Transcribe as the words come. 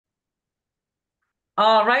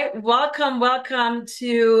All right, welcome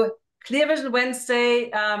to Clear Vision Wednesday,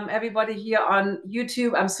 everybody here on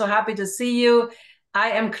YouTube. I'm so happy to see you. I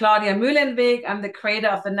am Claudia Mühlenweg. I'm the creator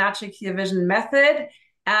of the Natural Clear Vision Method.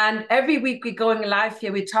 And every week we're going live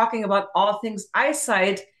here. We're talking about all things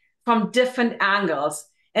eyesight from different angles.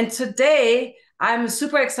 And today I'm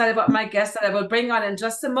super excited about my guest that I will bring on in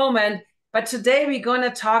just a moment. But today we're going to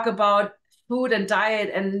talk about food and diet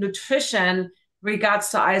and nutrition regards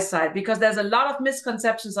to eyesight because there's a lot of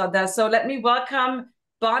misconceptions out there. So let me welcome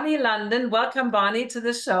Bonni London. Welcome, Bonni, to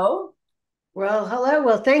the show. Well, hello.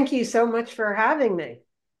 Well, thank you so much for having me.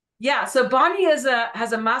 Yeah, so Bonni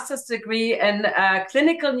has a master's degree in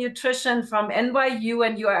clinical nutrition from NYU,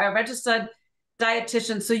 and you are a registered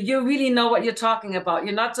dietitian. So you really know what you're talking about.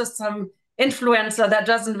 You're not just some influencer that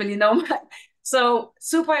doesn't really know much. So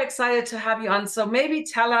super excited to have you on. So maybe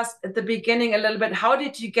tell us at the beginning a little bit, how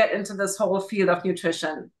did you get into this whole field of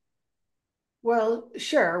nutrition? Well,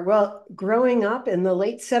 sure. Well, growing up in the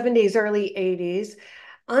late 70s, early 80s,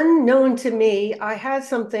 unknown to me, I had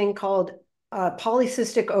something called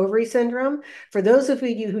polycystic ovary syndrome. For those of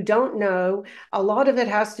you who don't know, a lot of it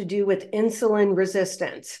has to do with insulin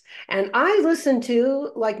resistance. And I listened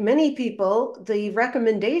to, like many people, the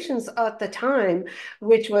recommendations at the time,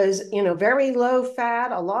 which was, very low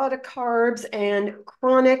fat, a lot of carbs, and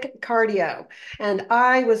chronic cardio. And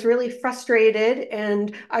I was really frustrated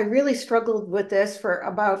and I really struggled with this for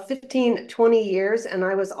about 15, 20 years. And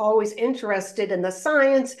I was always interested in the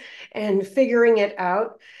science and figuring it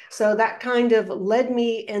out. So that kind of led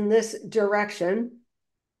me in this direction.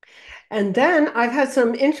 And then I've had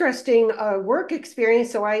some interesting work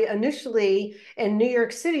experience. So I initially in New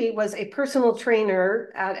York City was a personal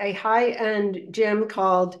trainer at a high-end gym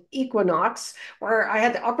called Equinox, where I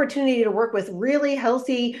had the opportunity to work with really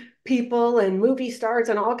healthy people and movie stars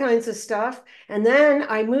and all kinds of stuff. And then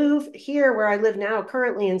I moved here where I live now,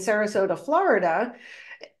 currently in Sarasota, Florida,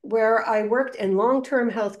 where I worked in long-term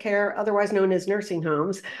healthcare, otherwise known as nursing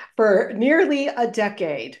homes, for nearly a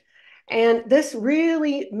decade. And this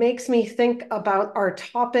really makes me think about our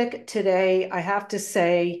topic today, I have to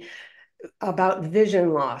say, about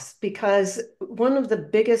vision loss, because one of the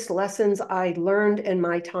biggest lessons I learned in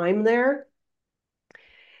my time there,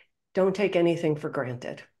 don't take anything for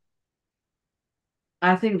granted.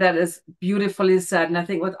 I think that is beautifully said. And I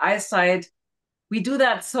think with eyesight, we do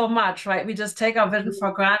that so much, right? We just take our vision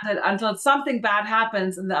for granted until something bad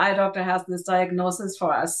happens and the eye doctor has this diagnosis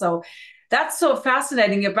for us. So that's so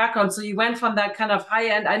fascinating, your background. So you went from that kind of high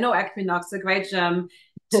end, I know Equinox, a great gym,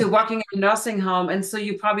 to working in a nursing home. And so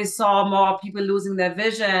you probably saw more people losing their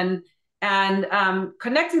vision and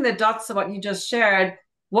connecting the dots to what you just shared.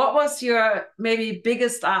 What was your maybe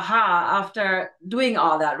biggest aha after doing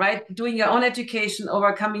all that, right? Doing your own education,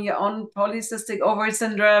 overcoming your own polycystic ovary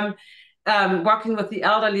syndrome, working with the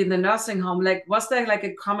elderly in the nursing home, like was there like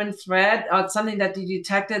a common thread or something that you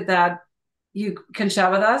detected that you can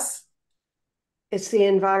share with us? It's the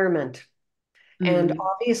environment. And Mm.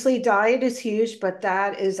 obviously, diet is huge, but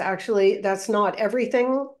that's not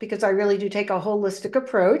everything because I really do take a holistic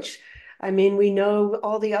approach. I mean, we know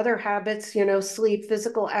all the other habits, sleep,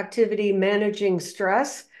 physical activity, managing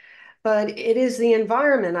stress, but it is the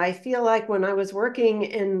environment. I feel like when I was working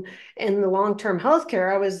in the long-term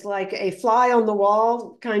healthcare, I was like a fly on the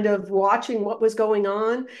wall, kind of watching what was going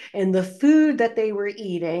on and the food that they were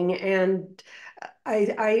eating. And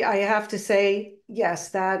I have to say, yes,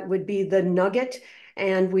 that would be the nugget.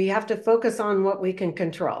 And we have to focus on what we can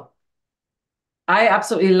control. I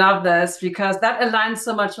absolutely love this because that aligns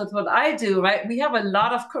so much with what I do, right? We have a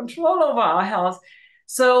lot of control over our health.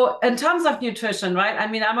 So, in terms of nutrition, right? I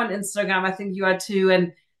mean, I'm on Instagram, I think you are too.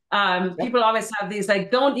 And Yep. people always have these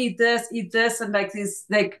like, don't eat this, and like these,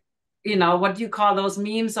 like, what do you call those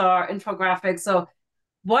memes or infographics? So,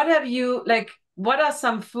 what have you like? What are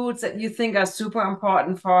some foods that you think are super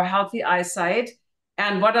important for healthy eyesight?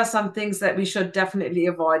 And what are some things that we should definitely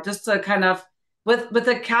avoid? Just to kind of with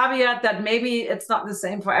the caveat that maybe it's not the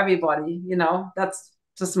same for everybody, That's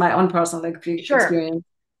just my own personal Sure. experience.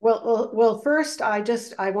 Well, first,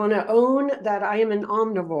 I want to own that I am an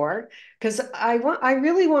omnivore because I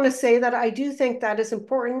really want to say that I do think that is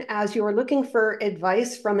important as you are looking for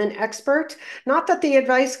advice from an expert. Not that the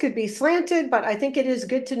advice could be slanted, but I think it is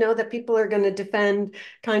good to know that people are going to defend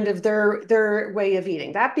kind of their way of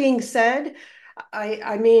eating. That being said,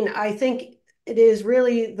 I mean, I think it is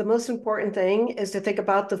really the most important thing is to think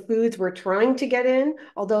about the foods we're trying to get in,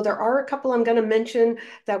 although there are a couple I'm going to mention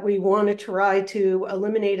that we want to try to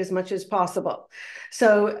eliminate as much as possible.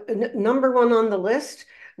 So number one on the list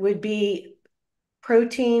would be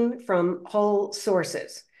protein from whole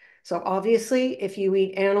sources. So obviously, if you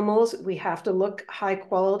eat animals, we have to look high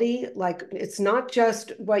quality. Like it's not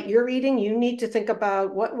just what you're eating. You need to think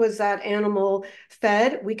about what was that animal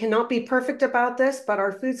fed. We cannot be perfect about this, but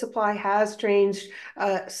our food supply has changed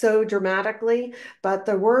so dramatically. But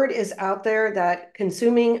the word is out there that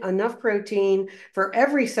consuming enough protein for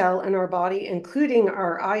every cell in our body, including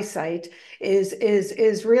our eyesight,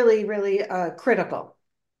 is really, really critical.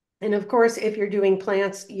 And of course, if you're doing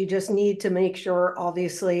plants, you just need to make sure,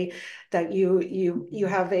 obviously, that you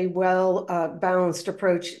have a well balanced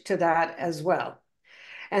approach to that as well.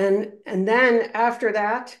 And then after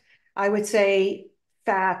that, I would say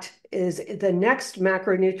fat is the next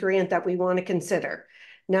macronutrient that we want to consider.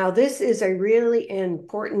 Now, this is a really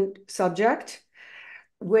important subject,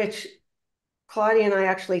 which Claudia and I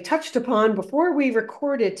actually touched upon before we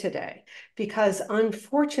recorded today, because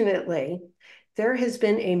unfortunately, there has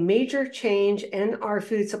been a major change in our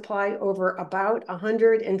food supply over about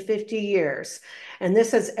 150 years. And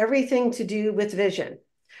this has everything to do with vision.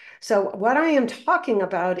 So what I am talking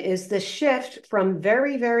about is the shift from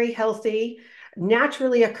very, very healthy,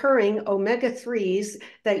 naturally occurring omega-3s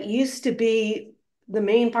that used to be the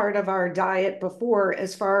main part of our diet before,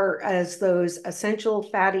 as far as those essential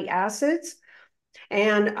fatty acids.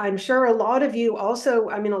 And I'm sure a lot of you also,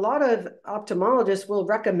 I mean, a lot of ophthalmologists will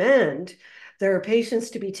recommend their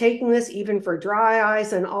patients to be taking this even for dry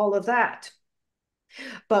eyes and all of that.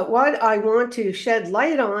 But what I want to shed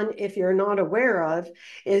light on, if you're not aware of,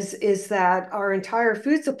 is that our entire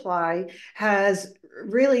food supply has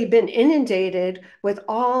really been inundated with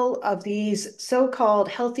all of these so-called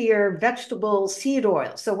healthier vegetable seed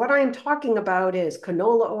oils. So what I'm talking about is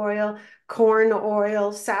canola oil, corn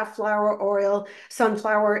oil, safflower oil,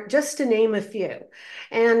 sunflower, just to name a few.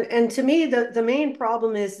 And to me, the main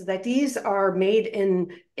problem is that these are made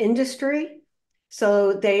in industry.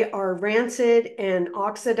 So they are rancid and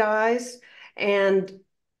oxidized. And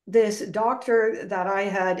this doctor that I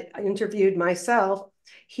had interviewed myself,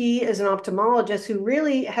 he is an ophthalmologist who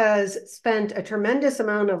really has spent a tremendous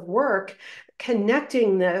amount of work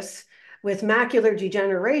connecting this with macular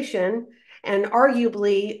degeneration and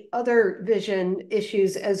arguably other vision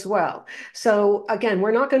issues as well. So again, we're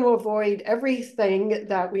not going to avoid everything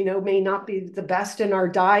that we know may not be the best in our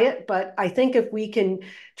diet, but I think if we can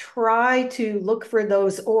try to look for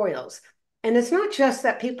those oils. And it's not just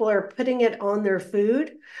that people are putting it on their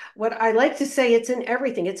food. What I like to say, it's in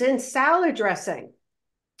everything. It's in salad dressing.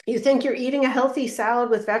 You think you're eating a healthy salad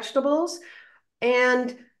with vegetables,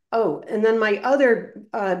 and oh, and then my other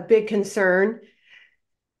big concern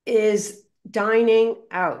is dining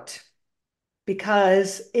out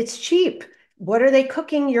because it's cheap. What are they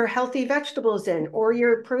cooking your healthy vegetables in or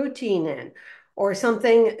your protein in or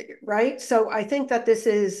something, right? So I think that this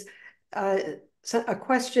is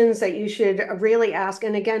questions that you should really ask.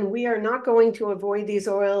 And again, we are not going to avoid these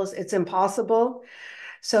oils. It's impossible.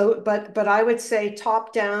 So, but I would say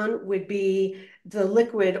top down would be the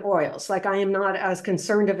liquid oils. Like I am not as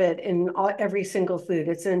concerned of it in every single food.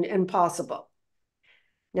 It's impossible.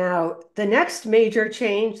 Now, the next major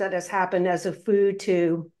change that has happened as a food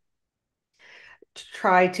to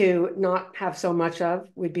try to not have so much of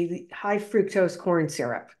would be the high fructose corn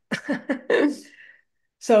syrup.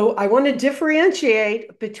 So I want to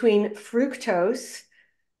differentiate between fructose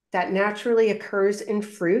that naturally occurs in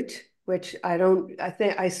fruit, which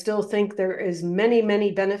I still think there is many,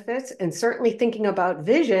 many benefits. And certainly thinking about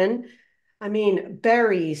vision, I mean,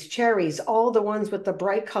 berries, cherries, all the ones with the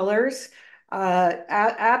bright colors,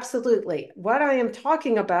 absolutely. What I am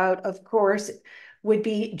talking about, of course, would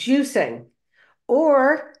be juicing.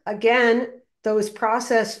 Or again, those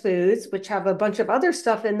processed foods, which have a bunch of other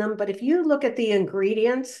stuff in them. But if you look at the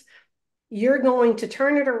ingredients, you're going to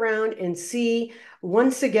turn it around and see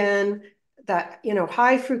once again that,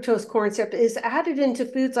 high fructose corn syrup is added into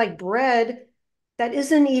foods like bread that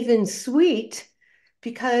isn't even sweet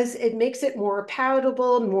because it makes it more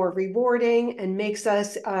palatable, more rewarding, and makes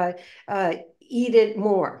us eat it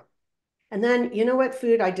more. And then, you know what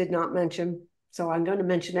food I did not mention? So I'm going to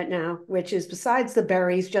mention it now, which is besides the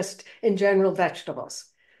berries, just in general, vegetables.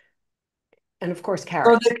 And of course, So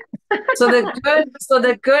carrots. the so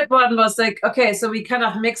the good one was like, okay, so we kind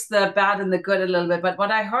of mixed the bad and the good a little bit. But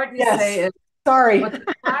what I heard you say Yes. is Sorry. with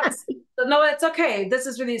the fats, no, it's okay. This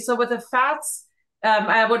is really so with the fats.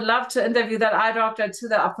 I would love to interview that eye doctor to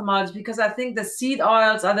the ophthalmologist because I think the seed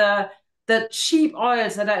oils are the cheap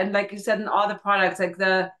oils that are in, like you said, in all the products, like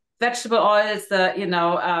the vegetable oils, the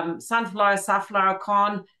sunflower, safflower,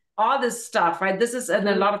 corn, all this stuff, right? This is in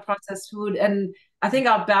a lot of processed food, and I think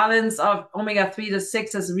our balance of omega-3 to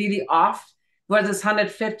 6 is really off. Whereas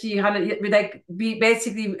 150, 100, like we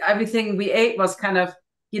basically everything we ate was kind of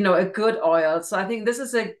a good oil. So I think this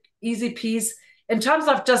is a easy piece in terms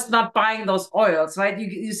of just not buying those oils, right?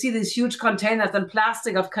 You see these huge containers and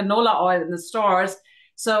plastic of canola oil in the stores.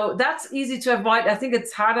 So that's easy to avoid. I think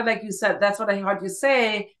it's harder, like you said, that's what I heard you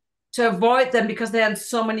say, to avoid them because they're in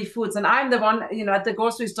so many foods. And I'm the one, at the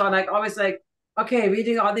grocery store, like always like, okay,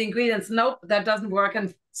 reading all the ingredients. Nope, that doesn't work.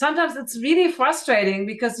 And sometimes it's really frustrating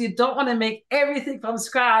because you don't want to make everything from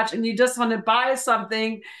scratch and you just want to buy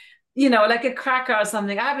something, like a cracker or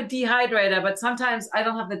something. I have a dehydrator, but sometimes I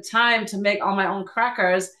don't have the time to make all my own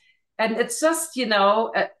crackers. And it's just,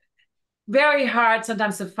 very hard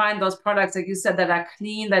sometimes to find those products, like you said, that are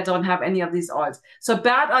clean, that don't have any of these oils. So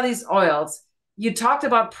bad are these oils. You talked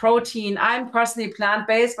about protein. I'm personally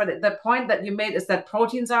plant-based, but the point that you made is that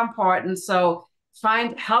proteins are important. So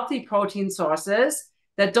find healthy protein sources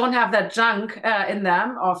that don't have that junk in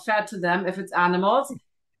them or fed to them if it's animals.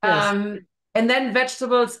 Yes. And then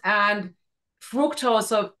vegetables and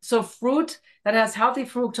fructose. So fruit that has healthy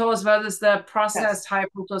fructose versus the Yes. processed high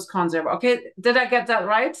fructose corn syrup. Okay, did I get that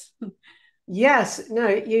right? Yes, no,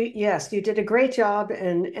 yes, you did a great job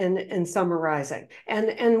in summarizing.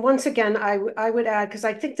 And once again, I would add, because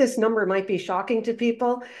I think this number might be shocking to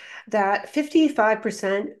people, that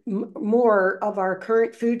 55% more of our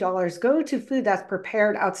current food dollars go to food that's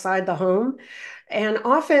prepared outside the home. And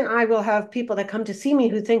often I will have people that come to see me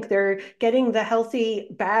who think they're getting the healthy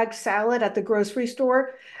bagged salad at the grocery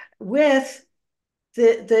store with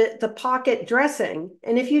the pocket dressing.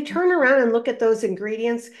 And if you turn around and look at those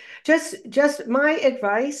ingredients, just my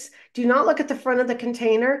advice, do not look at the front of the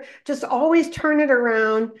container. Just always turn it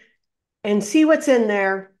around and see what's in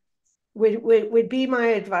there would be my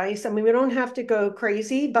advice. I mean, we don't have to go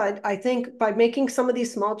crazy, but I think by making some of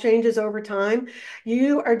these small changes over time,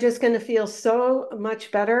 you are just going to feel so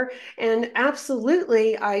much better. And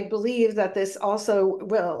absolutely, I believe that this also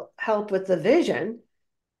will help with the vision.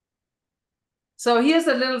 So here's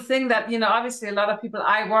a little thing that, obviously a lot of people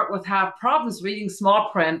I work with have problems reading small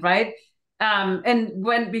print, right?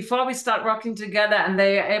 And before we start working together and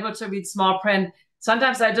they are able to read small print,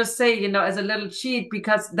 sometimes I just say, as a little cheat,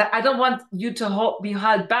 because I don't want you to be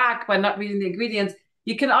held back by not reading the ingredients.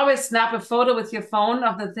 You can always snap a photo with your phone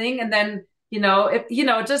of the thing, and then,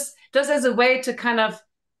 just as a way to kind of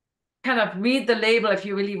read the label if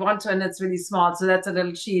you really want to, and it's really small. So that's a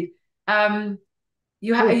little cheat.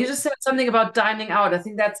 You just said something about dining out. I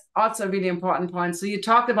think that's also a really important point. So you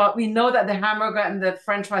talked about, we know that the hamburger and the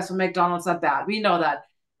French fries from McDonald's are bad. We know that.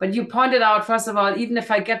 But you pointed out, first of all, even if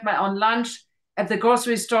I get my own lunch at the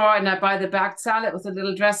grocery store and I buy the bagged salad with a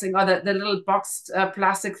little dressing or the little boxed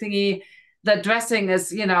plastic thingy, the dressing is,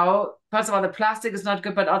 first of all, the plastic is not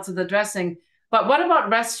good, but also the dressing. But what about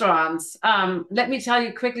restaurants? Let me tell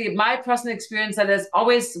you quickly, my personal experience, that there's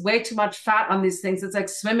always way too much fat on these things. It's like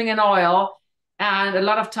swimming in oil, and a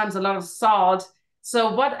lot of times a lot of salt.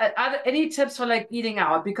 So what are there any tips for like eating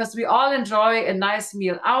out? Because we all enjoy a nice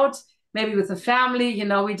meal out, maybe with the family.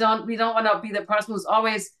 We don't want to be the person who's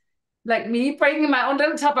always like me bringing my own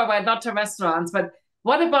little Tupperware, not to restaurants. But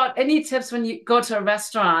what about any tips when you go to a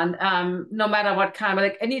restaurant, no matter what kind, but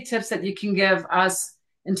like any tips that you can give us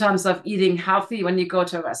in terms of eating healthy when you go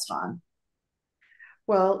to a restaurant?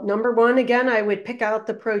 Well, number one, again, I would pick out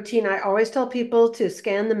the protein. I always tell people to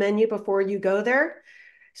scan the menu before you go there.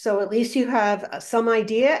 So at least you have some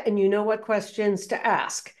idea and you know what questions to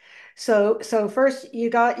ask. So first you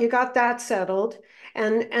got that settled.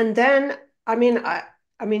 And then I mean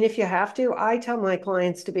if you have to, I tell my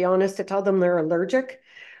clients, to be honest, to tell them they're allergic.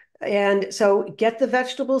 And so get the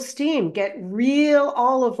vegetable steam, get real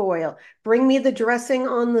olive oil, bring me the dressing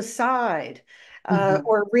on the side, Mhm.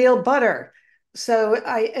 or real butter. So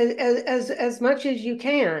as much as you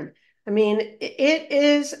can. I mean, it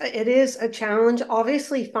is a challenge.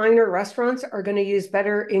 Obviously, finer restaurants are going to use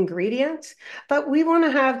better ingredients, but we want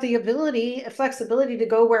to have the ability, flexibility to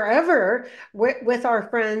go wherever with our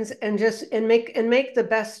friends and just and make the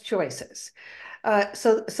best choices.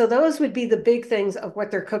 So those would be the big things of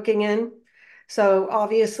what they're cooking in. So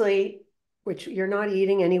obviously, which you're not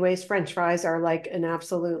eating anyways, French fries are like an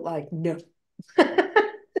absolute like no.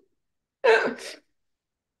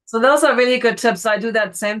 So those are really good tips. I do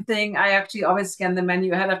that same thing. I actually always scan the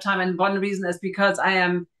menu ahead of time. And one reason is because I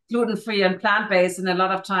am gluten-free and plant-based. And a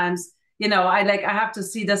lot of times, I have to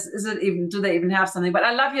see this, do they even have something? But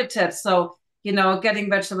I love your tips. So, getting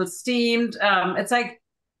vegetables steamed. It's like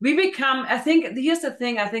I think here's the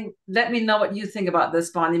thing. I think, let me know what you think about this,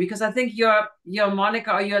 Bonnie, because I think your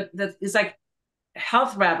moniker or that is like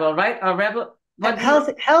health rebel, right? Or rebel, what do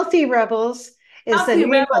you, Healthy Rebels is the healthy name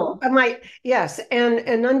rebel. of my, yes.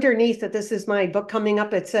 And underneath it, this is my book coming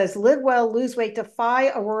up. It says, Live Well, Lose Weight, Defy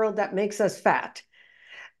a World That Makes Us Fat.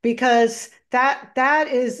 because that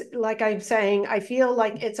is like I'm saying, I feel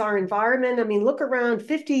like it's our environment. I mean, look around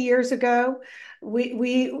 50 years ago,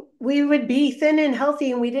 we would be thin and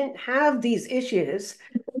healthy and we didn't have these issues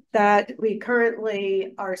that we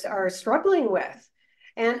currently are struggling with.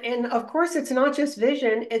 And of course it's not just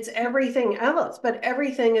vision, it's everything else, but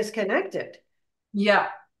everything is connected. Yeah.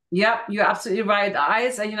 Yep. You're absolutely right.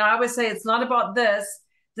 Eyes, and I always say it's not about this.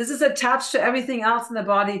 This is attached to everything else in the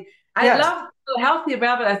body. I Yes. love the healthy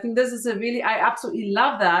rabbit. I think this is I absolutely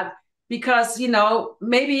love that because,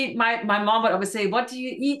 maybe my mom would always say, what do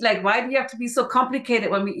you eat? Like, why do you have to be so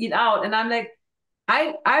complicated when we eat out? And I'm like,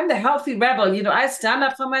 I'm the healthy rebel. I stand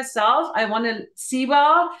up for myself. I want to see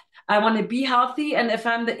well. I want to be healthy. And if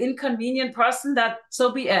I'm the inconvenient person, that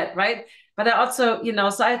so be it, right? But I also,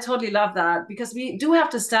 so I totally love that because we do have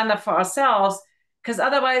to stand up for ourselves. Because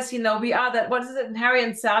otherwise, we are that, what is it in Harry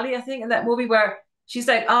and Sally, I think, in that movie where she's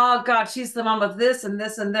like, oh God, she's the mom of this and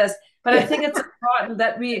this and this. But I Yeah. think it's important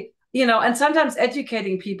that we, and sometimes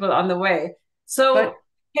educating people on the way. But So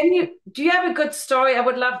do you have a good story?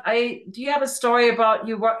 Do you have a story about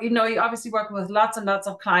you work, you obviously work with lots and lots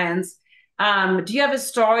of clients. Do you have a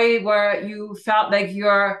story where you felt like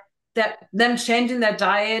that them changing their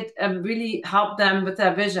diet really helped them with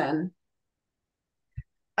their vision?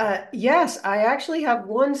 yes, I actually have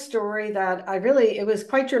one story that it was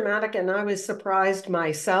quite dramatic and I was surprised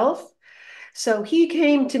myself. So he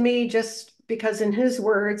came to me just because, in his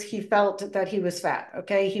words, he felt that he was fat.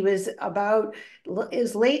 Okay. He was about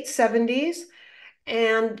his late 70s.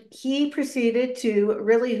 And he proceeded to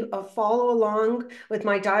really follow along with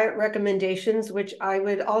my diet recommendations, which I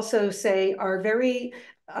would also say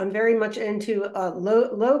I'm very much into a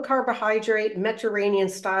low carbohydrate Mediterranean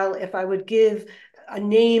style if I would give a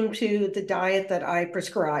name to the diet that I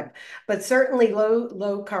prescribe, but certainly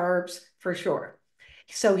low carbs for sure.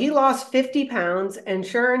 So he lost 50 pounds, and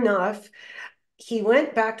sure enough, he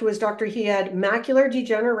went back to his doctor. He had macular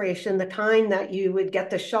degeneration, the kind that you would get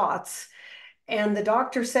the shots, and the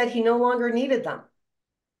doctor said he no longer needed them.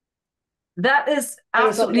 That is I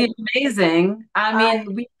was like, absolutely amazing. I I,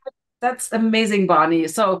 mean, that's amazing, Bonnie.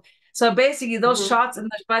 So basically those mhm, shots, and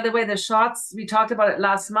by the way, the shots, we talked about it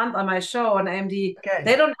last month on my show on AMD, okay.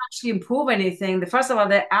 they don't actually improve anything. First of all,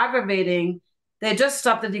 they're aggravating. They just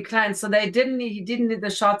stop the decline. So he didn't need the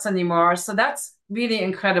shots anymore. So that's really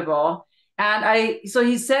incredible. So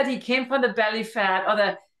he said he came from the belly fat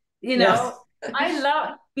or you Yes. know, I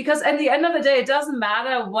love because at the end of the day, it doesn't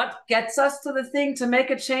matter what gets us to the thing to make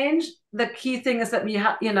a change. The key thing is that we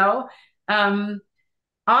have, um,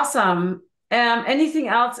 awesome. Anything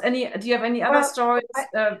else? Do you have any other Well, stories?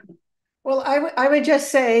 I, I would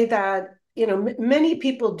just say that, many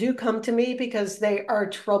people do come to me because they are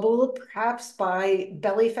troubled perhaps by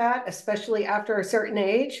belly fat, especially after a certain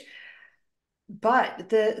age. But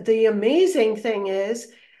the amazing thing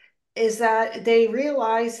is that they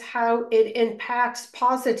realize how it impacts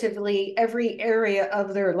positively every area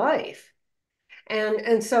of their life.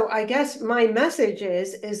 And so I guess my message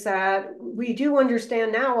is that we do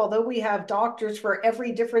understand now, although we have doctors for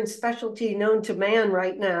every different specialty known to man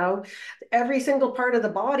right now, every single part of the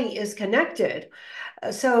body is connected.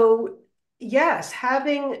 So yes,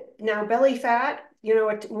 having now belly fat,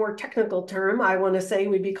 a more technical term I want to say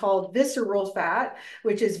would be called visceral fat,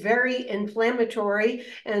 which is very inflammatory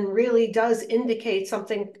and really does indicate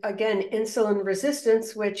something, again, insulin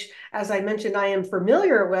resistance, which, as I mentioned, I am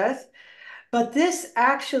familiar with. But this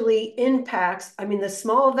actually impacts, I mean, the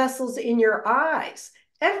small vessels in your eyes,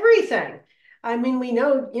 everything. I mean, we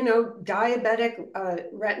know, diabetic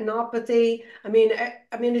retinopathy. I mean,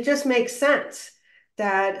 it just makes sense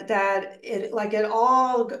that it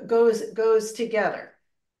all goes together.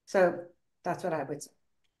 So that's what I would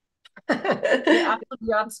You're say.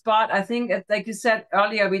 absolutely on spot. I think, like you said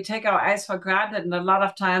earlier, we take our eyes for granted, and a lot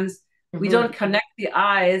of times we Mhm. don't connect the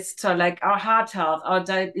eyes to like our heart health,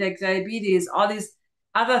 like diabetes, all these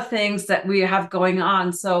other things that we have going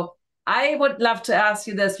on. So I would love to ask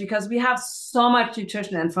you this because we have so much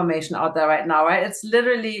nutrition information out there right now, right? It's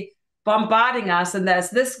literally bombarding us, and there's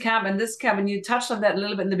this camp and this camp, and you touched on that a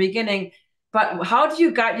little bit in the beginning. But how do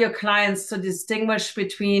you guide your clients to distinguish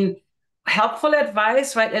between helpful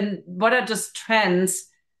advice, right? And what are just trends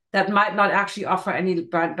that might not actually offer any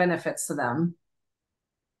benefits to them?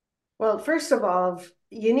 Well, first of all,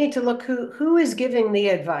 you need to look who is giving the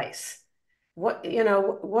advice. What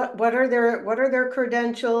are their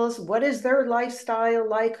credentials? What is their lifestyle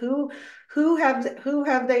like? Who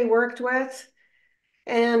have they worked with?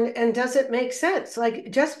 And does it make sense?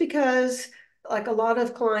 Like, just because, like, a lot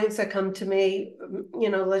of clients that come to me,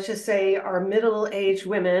 let's just say, are middle-aged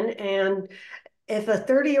women, if a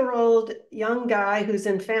 30-year-old young guy who's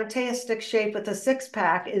in fantastic shape with a six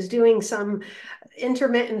pack is doing some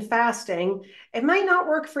intermittent fasting, it might not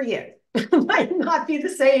work for you. It might not be the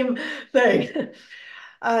same thing.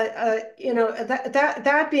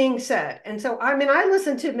 That being said, and so I mean, I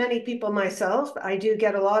listen to many people myself. I do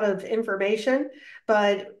get a lot of information,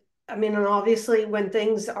 but I mean, and obviously, when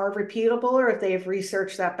things are repeatable or if they have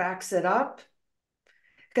research that backs it up,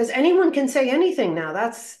 because anyone can say anything now.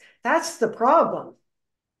 That's the problem.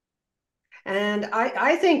 And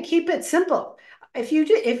I think keep it simple. If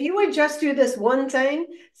you would just do this one thing,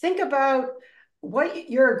 think about what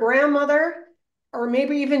your grandmother or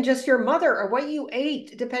maybe even just your mother or what you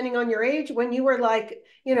ate, depending on your age, when you were like,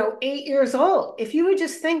 8 years old. If you would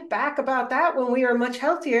just think back about that when we were much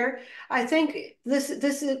healthier, I think this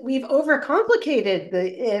is we've overcomplicated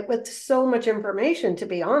it with so much information, to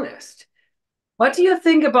be honest. What do you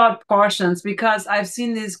think about portions? Because I've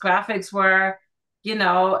seen these graphics where,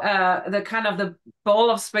 the kind of the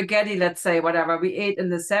bowl of spaghetti, let's say, whatever we ate in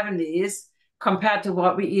the 70s compared to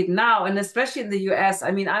what we eat now. And especially in the US,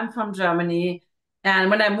 I mean, I'm from Germany.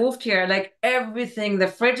 And when I moved here, like everything, the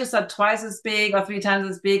fridges are twice as big or three times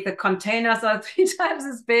as big, the containers are three times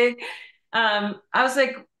as big. I was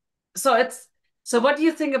like, so it's so what do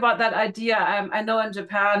you think about that idea? I know in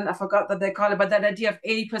Japan, I forgot that they call it, but that idea of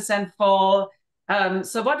 80% full.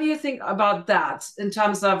 So what do you think about that in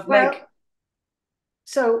terms of like, Well,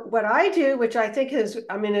 so what I do, which I think is,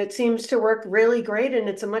 I mean, it seems to work really great and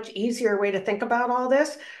it's a much easier way to think about all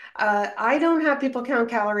this. I don't have people count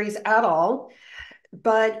calories at all.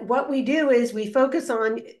 But what we do is we focus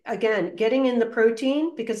on, again, getting in the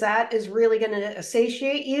protein because that is really going to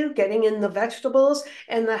satiate you, getting in the vegetables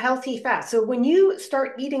and the healthy fat. So when you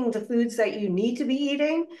start eating the foods that you need to be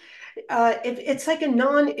eating, it's like a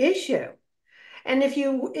non-issue. And if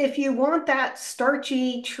you want that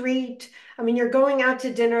starchy treat, I mean, you're going out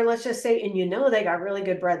to dinner, let's just say, and they got really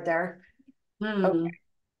good bread there. Okay.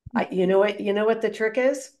 hmm, You know what the trick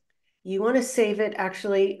is? You want to save it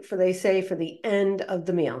actually for, they say, for the end of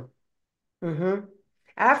the meal.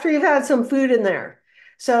 After you've had some food in there.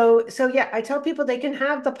 So yeah, I tell people they can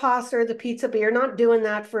have the pasta or the pizza, but you're not doing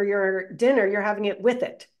that for your dinner. You're having it with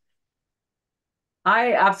it.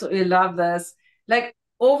 I absolutely love this. Like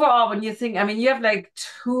overall, when you think, I mean, you have like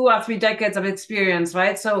 2 or 3 decades of experience,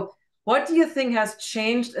 right? So what do you think has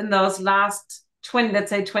changed in those last 20, let's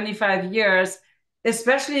say 25 years,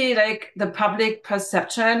 especially like the public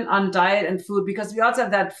perception on diet and food? Because we also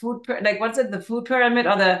have that like what's it, the food pyramid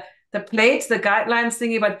or the plates, the guidelines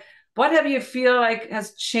thingy, but what have you feel like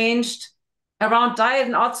has changed around diet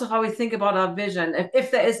and also how we think about our vision,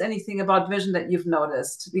 if there is anything about vision that you've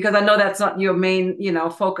noticed, because I know that's not your main,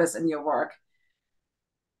 focus in your work.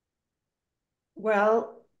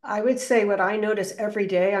 Well, I would say what I notice every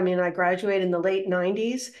day, I mean, I graduated in the late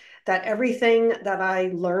 90s, that everything that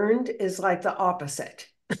I learned is like the opposite.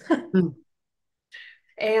 Mm.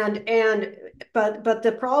 And but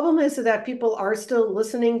the problem is that people are still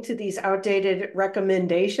listening to these outdated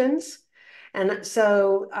recommendations. And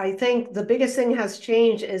so I think the biggest thing has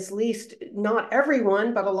changed is at least not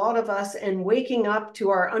everyone, but a lot of us, and waking up to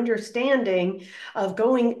our understanding of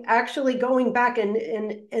actually going back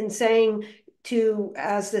and saying to,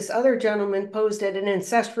 as this other gentleman posed it, an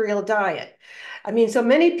ancestral diet. I mean, so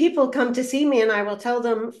many people come to see me and I will tell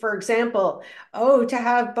them, for example, oh, to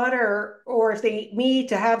have butter, or if they eat meat,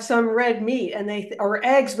 to have some red meat, and or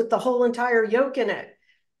eggs with the whole entire yolk in it.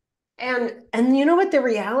 And you know what the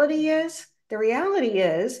reality is? The reality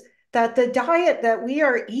is that the diet that we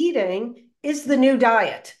are eating is the new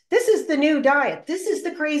diet. This is the new diet. This is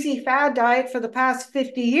the crazy fad diet for the past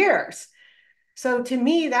 50 years. So to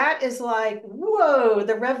me, that is like, whoa,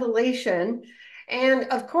 the revelation. And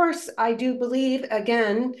of course, I do believe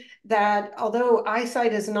again that although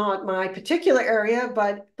eyesight is not my particular area,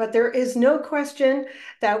 but there is no question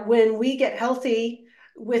that when we get healthy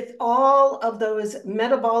with all of those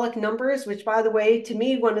metabolic numbers, which by the way, to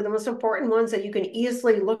me, one of the most important ones that you can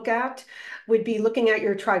easily look at would be looking at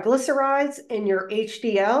your triglycerides and your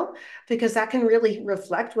HDL, because that can really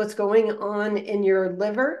reflect what's going on in your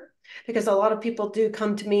liver, because a lot of people do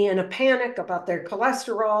come to me in a panic about their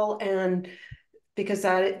cholesterol, and because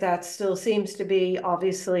that still seems to be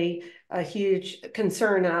obviously a huge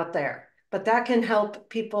concern out there. But that can help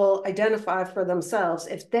people identify for themselves.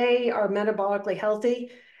 If they are metabolically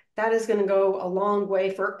healthy, that is going to go a long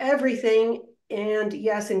way for everything, and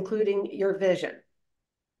yes, including your vision.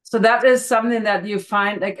 So that is something that you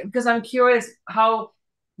find, like, because I'm curious how,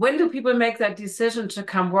 when do people make that decision to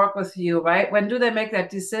come work with you, right? When do they make that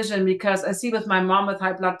decision? Because I see with my mom with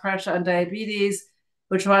high blood pressure and diabetes,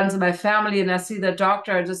 which runs in my family, and I see the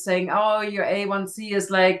doctor just saying, oh, your A1C is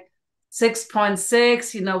like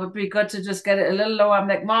 6.6, would be good to just get it a little lower. I'm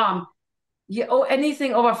like, Mom,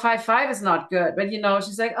 anything over 5.5 is not good. But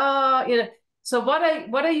she's like, oh, So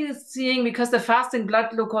what are you seeing? Because the fasting blood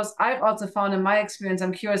glucose, I've also found in my experience,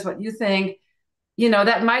 I'm curious what you think,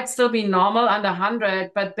 that might still be normal under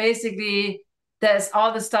 100, but basically there's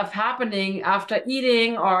all the stuff happening after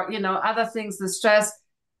eating or, other things, the stress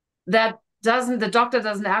that the doctor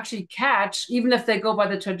doesn't actually catch, even if they go by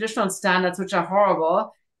the traditional standards, which are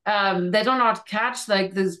horrible. They do not catch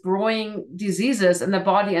like these growing diseases in the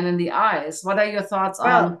body and in the eyes. What are your thoughts on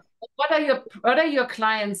Well, what are your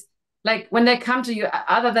clients like when they come to you,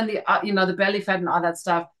 other than the belly fat and all that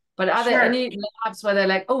stuff? But are there sure. any labs where they're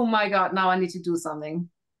like, oh my God, now I need to do something?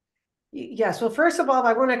 Yes. Well, first of all,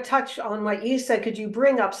 I want to touch on what you said. Could you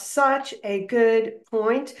bring up such a good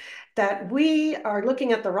point that we are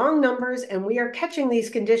looking at the wrong numbers and we are catching these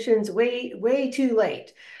conditions way, way too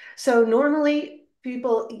late. So normally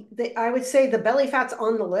people, I would say the belly fat's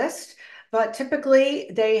on the list, but typically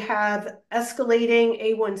they have escalating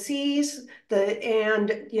A1Cs, and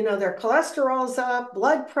their cholesterol's up,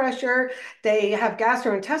 blood pressure, they have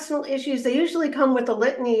gastrointestinal issues. They usually come with a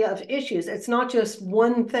litany of issues. It's not just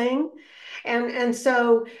one thing. And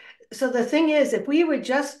so the thing is, if we would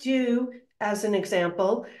just do, as an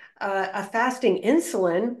example, a fasting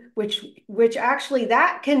insulin, which actually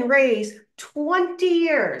that can raise 20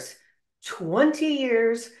 years, 20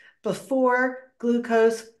 years before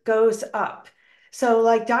glucose goes up. So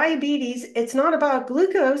like diabetes, it's not about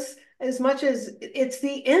glucose as much as it's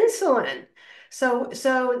the insulin. So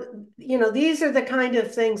these are the kind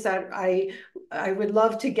of things that I would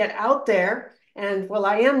love to get out there. And well,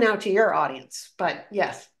 I am now to your audience, but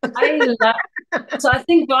yes. I love So I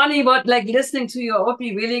think, Bonnie, what like listening to you would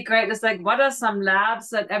be really great is like, what are some labs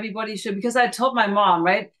that everybody should? Because I told my mom,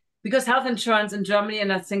 right? Because health insurance in Germany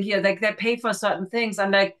and I think here, like they pay for certain things.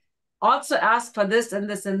 I'm like, also ask for this and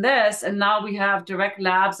this and this. And now we have direct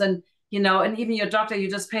labs and even your doctor, you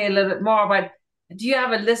just pay a little bit more. But do you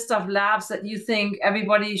have a list of labs that you think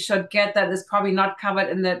everybody should get that is probably not covered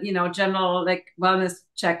in the general like wellness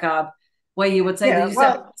checkup where you would say that Yeah, you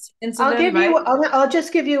said well, insulin, right? I'll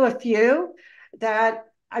just give you a few that,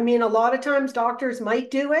 I mean, a lot of times doctors might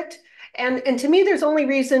do it. And to me, there's only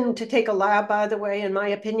reason to take a lab, by the way, in my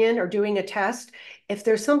opinion, or doing a test, if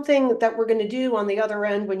there's something that we're going to do on the other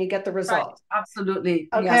end when you get the Right. result. Absolutely.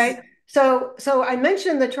 Yes. Okay. So I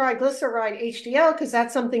mentioned the triglyceride HDL because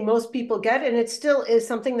that's something most people get, and it still is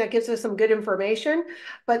something that gives us some good information.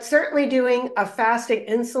 But certainly doing a fasting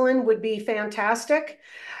insulin would be fantastic.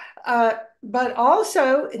 But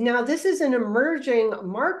also, now this is an emerging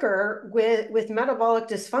marker with metabolic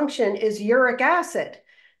dysfunction is uric acid.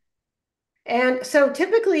 And so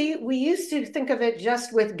typically we used to think of it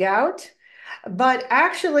just with gout, but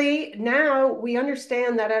actually now we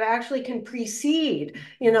understand that it actually can precede,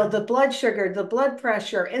 the blood sugar, the blood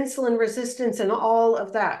pressure, insulin resistance, and all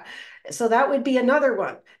of that. So that would be another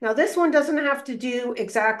one. Now, this one doesn't have to do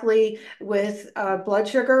exactly with blood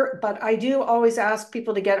sugar, but I do always ask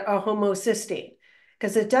people to get a homocysteine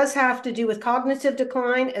because it does have to do with cognitive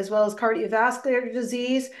decline as well as cardiovascular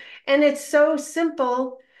disease. And it's so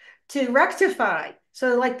simple to rectify.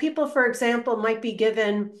 So like people, for example, might be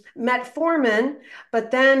given metformin, but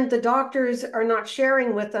then the doctors are not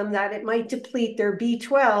sharing with them that it might deplete their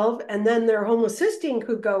B12 and then their homocysteine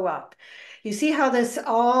could go up. You see how this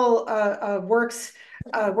all works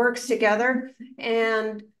together?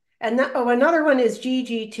 Another one is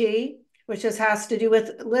GGT, which just has to do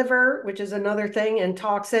with liver, which is another thing, and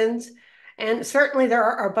toxins. And certainly there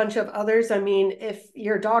are a bunch of others. I mean, if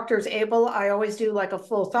your doctor's able, I always do like a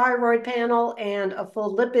full thyroid panel and a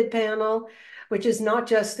full lipid panel, which is not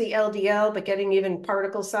just the LDL, but getting even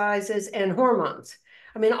particle sizes and hormones.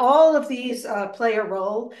 I mean, all of these play a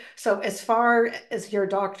role. So as far as your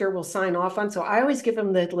doctor will sign off on, so I always give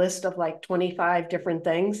them the list of like 25 different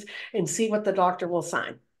things and see what the doctor will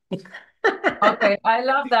sign. Okay, I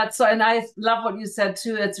love that. So, and I love what you said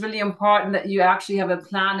too. It's really important that you actually have a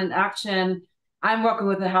plan and action. I'm working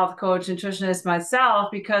with a health coach, nutritionist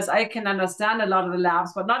myself, because I can understand a lot of the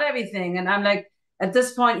labs, but not everything. And I'm like, at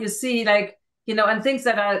this point, you see, like, and things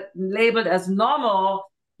that are labeled as normal,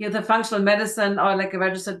 the functional medicine or like a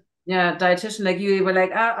registered dietitian like you were like,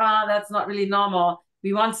 that's not really normal.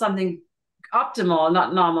 We want something optimal,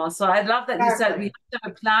 not normal. So I love that you said we Exactly. have to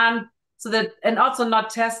have a plan so that, and also not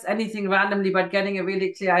test anything randomly, but getting a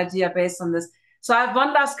really clear idea based on this. So I have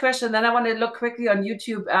one last question, then I want to look quickly on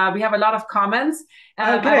YouTube. We have a lot of comments. Oh,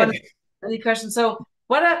 I want to good. any questions. So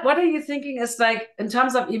what are you thinking is like in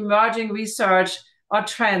terms of emerging research or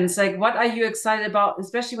trends? Like, what are you excited about,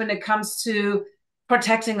 especially when it comes to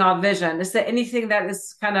protecting our vision? Is there anything that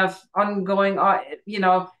is kind of ongoing or,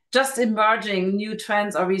 just emerging new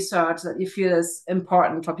trends or research that you feel is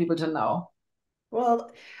important for people to know?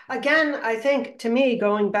 Well, again, I think to me,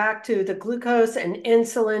 going back to the glucose and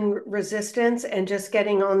insulin resistance and just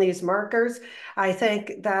getting on these markers, I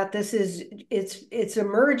think that it's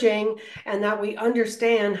emerging and that we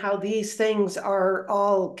understand how these things are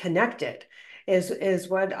all connected is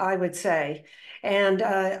what I would say. And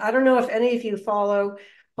I don't know if any of you follow,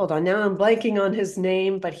 hold on, now I'm blanking on his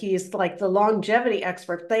name, but he's like the longevity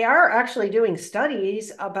expert. They are actually doing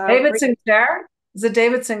studies about, David Sinclair? Is it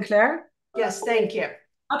David Sinclair? yes, thank you.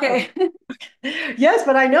 Okay. Yes,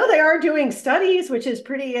 but I know they are doing studies, which is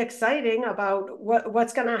pretty exciting about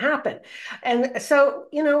what's going to happen. And so,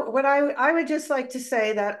 what I would just like to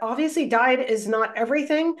say that obviously diet is not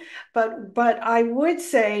everything, but I would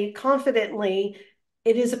say confidently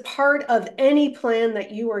it is a part of any plan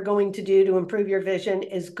that you are going to do to improve your vision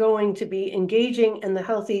is going to be engaging in the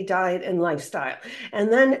healthy diet and lifestyle.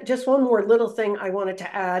 And then just one more little thing I wanted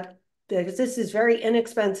to add, because this is very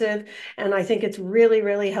inexpensive and I think it's really,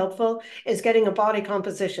 really helpful, is getting a body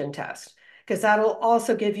composition test, because that'll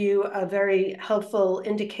also give you a very helpful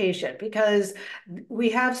indication, because we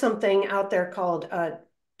have something out there called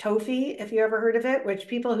TOFI, if you ever heard of it, which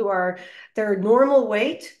people who are their normal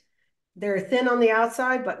weight, they're thin on the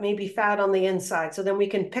outside, but maybe fat on the inside. So then we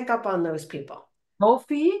can pick up on those people.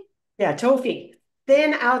 Kofi? Yeah, TOFI,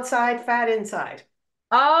 thin outside, fat inside.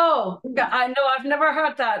 Oh, I know. I've never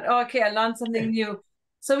heard that. Okay, I learned something new.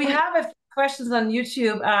 So we have a few questions on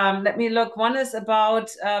YouTube. Let me look. One is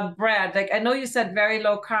about bread. Like I know you said very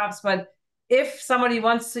low carbs, but if somebody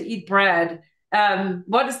wants to eat bread,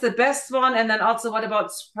 what is the best one? And then also, what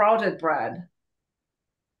about sprouted bread?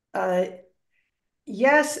 Uh,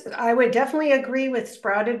 Yes, I would definitely agree with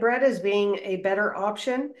sprouted bread as being a better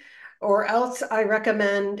option. Or else I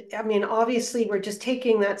recommend, I mean, obviously we're just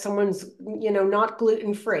taking that someone's, not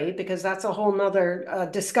gluten free, because that's a whole nother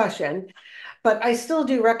discussion. But I still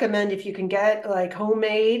do recommend, if you can get like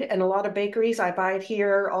homemade, and a lot of bakeries, I buy it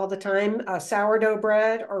here all the time, sourdough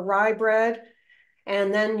bread or rye bread.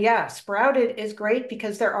 And then, yeah, sprouted is great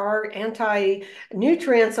because there are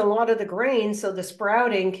anti-nutrients in a lot of the grains, so the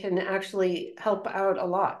sprouting can actually help out a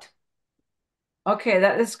lot. Okay,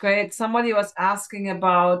 that is great. Somebody was asking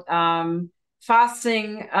about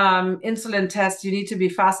fasting insulin test. You need to be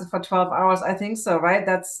fasted for 12 hours. I think so, right?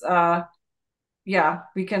 That's yeah,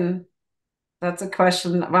 we can. That's a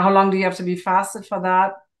question. Well, how long do you have to be fasted for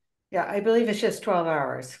that? Yeah, I believe it's just 12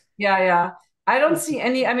 hours. Yeah, yeah. I don't see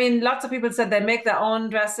any. I mean, lots of people said they make their own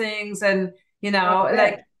dressings, and Oh,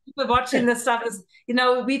 like good. people watching this stuff is,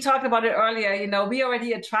 we talked about it earlier. We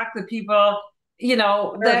already attract the people, They're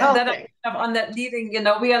that are healthy. kind of on that leading.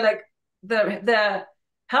 We are like the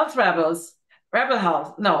health rebels, rebel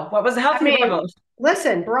health. No, what was the I healthy mean, rebels?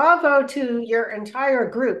 listen, bravo to your entire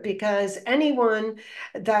group, because anyone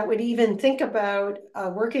that would even think about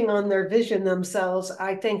working on their vision themselves,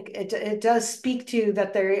 I think it does speak to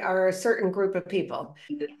that they are a certain group of people.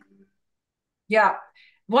 Yeah.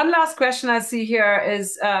 One last question I see here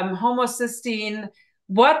is homocysteine.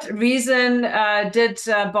 What reason did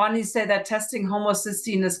Bonnie say that testing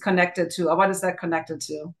homocysteine is connected to, or what is that connected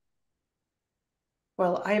to?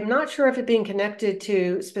 Well, I am not sure if it being connected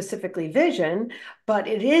to specifically vision, but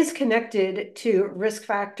it is connected to risk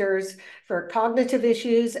factors for cognitive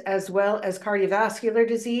issues as well as cardiovascular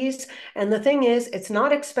disease. And the thing is, it's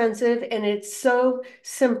not expensive and it's so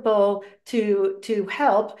simple to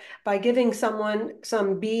help by giving someone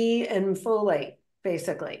some B and folate,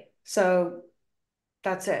 basically. So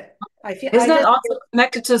that's it. I Isn't that just also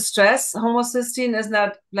connected to stress? Homocysteine, isn't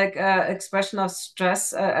that like an expression of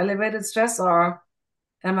stress, elevated stress, or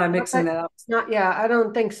am I mixing that up? not, yeah, I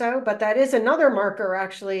don't think so, but that is another marker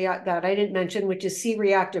actually that I didn't mention, which is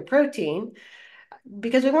C-reactive protein,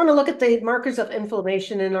 because we want to look at the markers of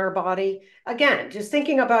inflammation in our body. Again, just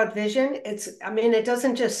thinking about vision, I mean, it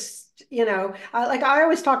doesn't just, like I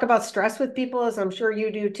always talk about stress with people, as I'm sure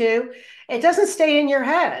you do too. It doesn't stay in your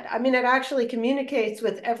head. I mean, it actually communicates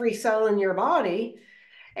with every cell in your body.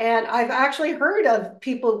 And I've actually heard of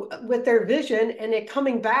people with their vision and it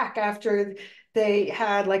coming back after they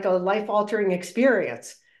had like a life-altering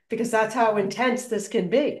experience, because that's how intense this can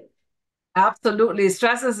be. Absolutely.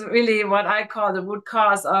 Stress is really what I call the root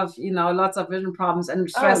cause of, lots of vision problems. And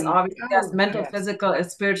stress, Oh, obviously, has oh, mental, yes. physical, and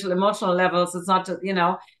spiritual, emotional levels. It's not,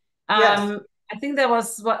 Yes. I think there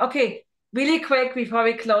was what, okay, really quick before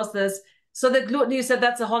we close this. So the gluten, you said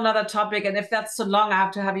that's a whole nother topic. And if that's too long, I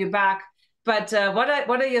have to have you back. But what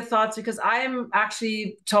are your thoughts? Because I am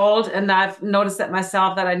actually told, and I've noticed that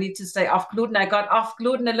myself, that I need to stay off gluten. I got off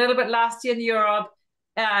gluten a little bit last year in Europe,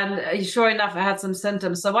 and sure enough, I had some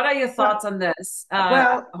symptoms. So, what are your thoughts Well, on this?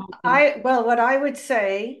 what I would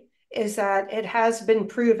say is that it has been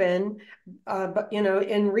proven, but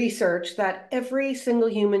in research that every single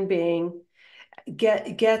human being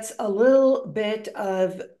gets a little bit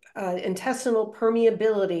of intestinal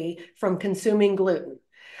permeability from consuming gluten.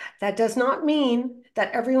 That does not mean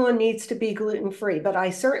that everyone needs to be gluten-free, but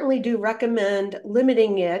I certainly do recommend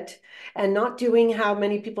limiting it and not doing how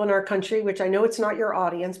many people in our country, which I know it's not your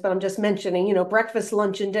audience, but I'm just mentioning, breakfast,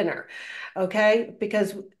 lunch, and dinner. Okay,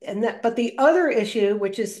 but the other issue,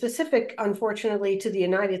 which is specific, unfortunately, to the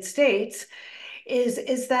United States,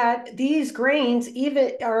 is that these grains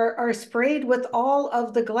even are sprayed with all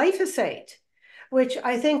of the glyphosate, which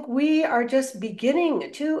I think we are just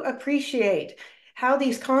beginning to appreciate how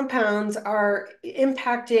these compounds are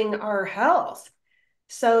impacting our health.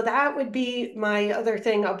 So that would be my other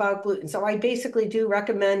thing about gluten. So I basically do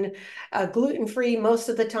recommend gluten-free most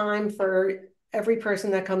of the time for every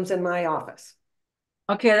person that comes in my office.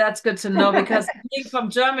 Okay, that's good to know because being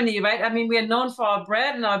from Germany, right? I mean, we are known for our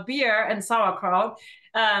bread and our beer and sauerkraut.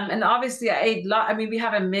 And obviously I ate lot. I mean, we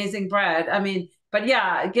have amazing bread. I mean, but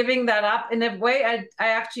yeah, giving that up in a way, I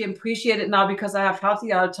actually appreciate it now because I have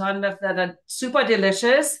healthy alternatives that are super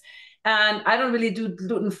delicious. And I don't really do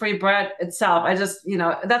gluten-free bread itself. I just,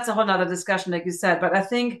 that's a whole nother discussion, like you said. But I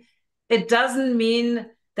think it doesn't mean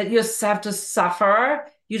that you have to suffer.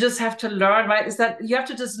 You just have to learn, right? Is that you have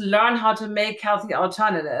to just learn how to make healthy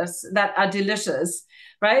alternatives that are delicious,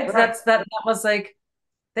 right? Right. That was like,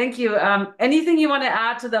 thank you. Anything you want to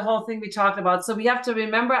add to the whole thing we talked about? So we have to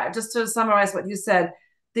remember, just to summarize what you said,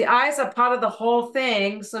 the eyes are part of the whole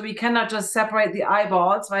thing, so we cannot just separate the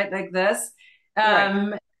eyeballs, right? Like this.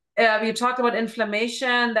 Right. You talked about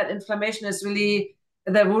inflammation. That inflammation is really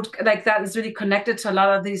the root, like that is really connected to a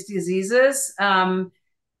lot of these diseases. And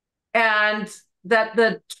that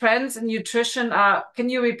the trends in nutrition are, can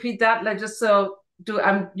you repeat that? Like just so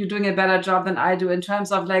you're doing a better job than I do in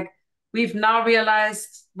terms of like, we've now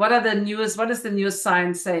realized what is the newest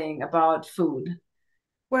science saying about food?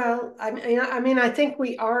 Well, I think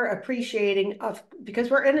we are appreciating of because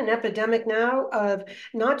we're in an epidemic now of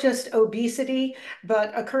not just obesity,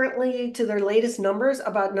 but currently to their latest numbers,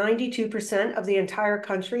 about 92% of the entire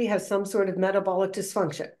country has some sort of metabolic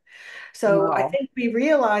dysfunction. So I Wow. think we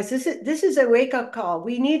realize this is a wake-up call.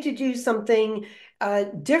 We need to do something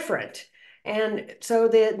different. And so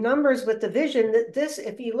the numbers with the vision that this,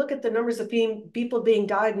 if you look at the numbers of people being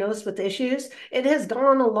diagnosed with issues, it has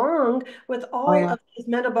gone along with Oh all yeah. of these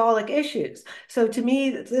metabolic issues. So to me,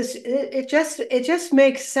 it just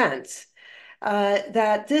makes sense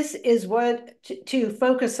that this is what to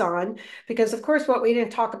focus on, because of course what we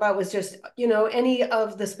didn't talk about was just any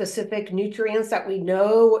of the specific nutrients that we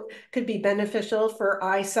know could be beneficial for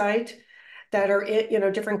eyesight, that are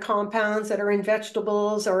different compounds that are in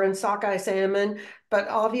vegetables or in sockeye salmon. But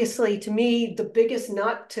obviously, to me, the biggest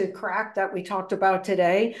nut to crack that we talked about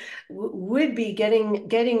today would be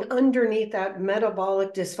getting underneath that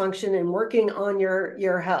metabolic dysfunction and working on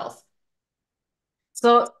your health.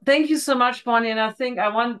 So thank you so much, Bonnie. And I think I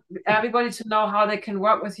want everybody to know how they can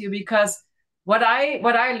work with you because what I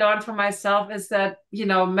learned for myself is that,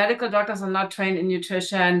 medical doctors are not trained in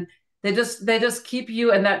nutrition. They just keep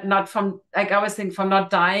you and that not from like I always think from not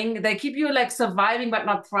dying. They keep you like surviving but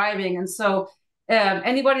not thriving. And so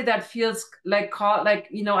anybody that feels like call like,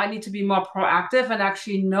 I need to be more proactive and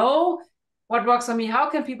actually know what works on me. How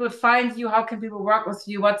can people find you? How can people work with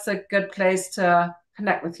you? What's a good place to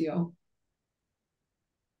connect with you?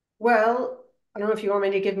 Well, I don't know if you want me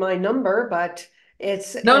to give my number, but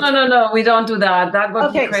it's No, no, it's no, no. We don't do that. That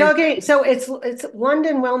would be okay. So crazy. it's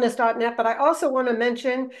londonwellness.net, but I also want to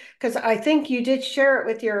mention, because I think you did share it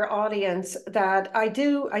with your audience, that I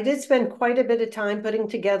did spend quite a bit of time putting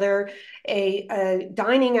together a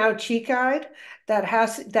dining out cheat guide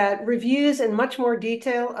that reviews in much more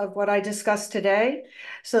detail of what I discussed today.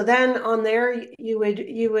 So then on there you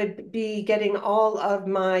would be getting all of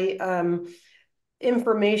my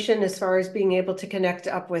information as far as being able to connect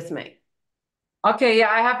up with me. Okay, yeah,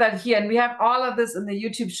 I have that here. And we have all of this in the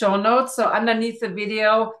YouTube show notes. So underneath the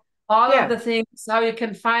video, all of Yeah. the things, how you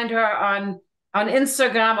can find her on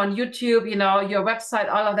Instagram, on YouTube, your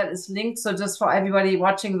website, all of that is linked. So just for everybody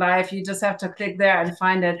watching live, you just have to click there and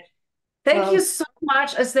find it. Thank you Well, so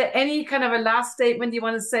much. Is there any kind of a last statement you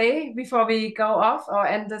want to say before we go off or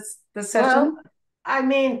end this well, session? I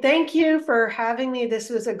mean, thank you for having me. This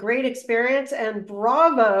was a great experience, and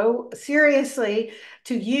bravo, seriously,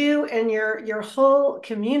 to you and your whole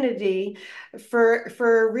community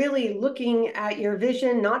for really looking at your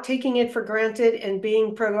vision, not taking it for granted, and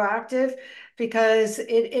being proactive, because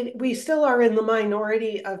we still are in the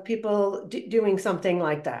minority of people doing something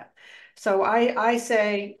like that. So I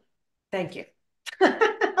say thank you. How's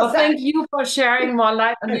Well, that? thank you for sharing more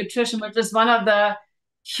light on nutrition, which is one of the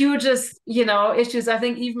hugest, issues. I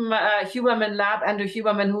think even Huberman Lab, Andrew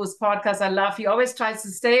Huberman, whose podcast I love, he always tries to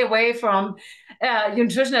stay away from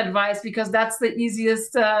nutrition advice because that's the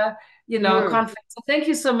easiest, Mm. conflict. So thank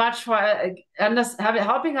you so much for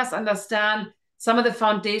helping us understand some of the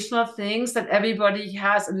foundational things that everybody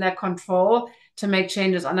has in their control to make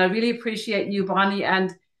changes. And I really appreciate you, Bonnie.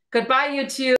 And goodbye, you two.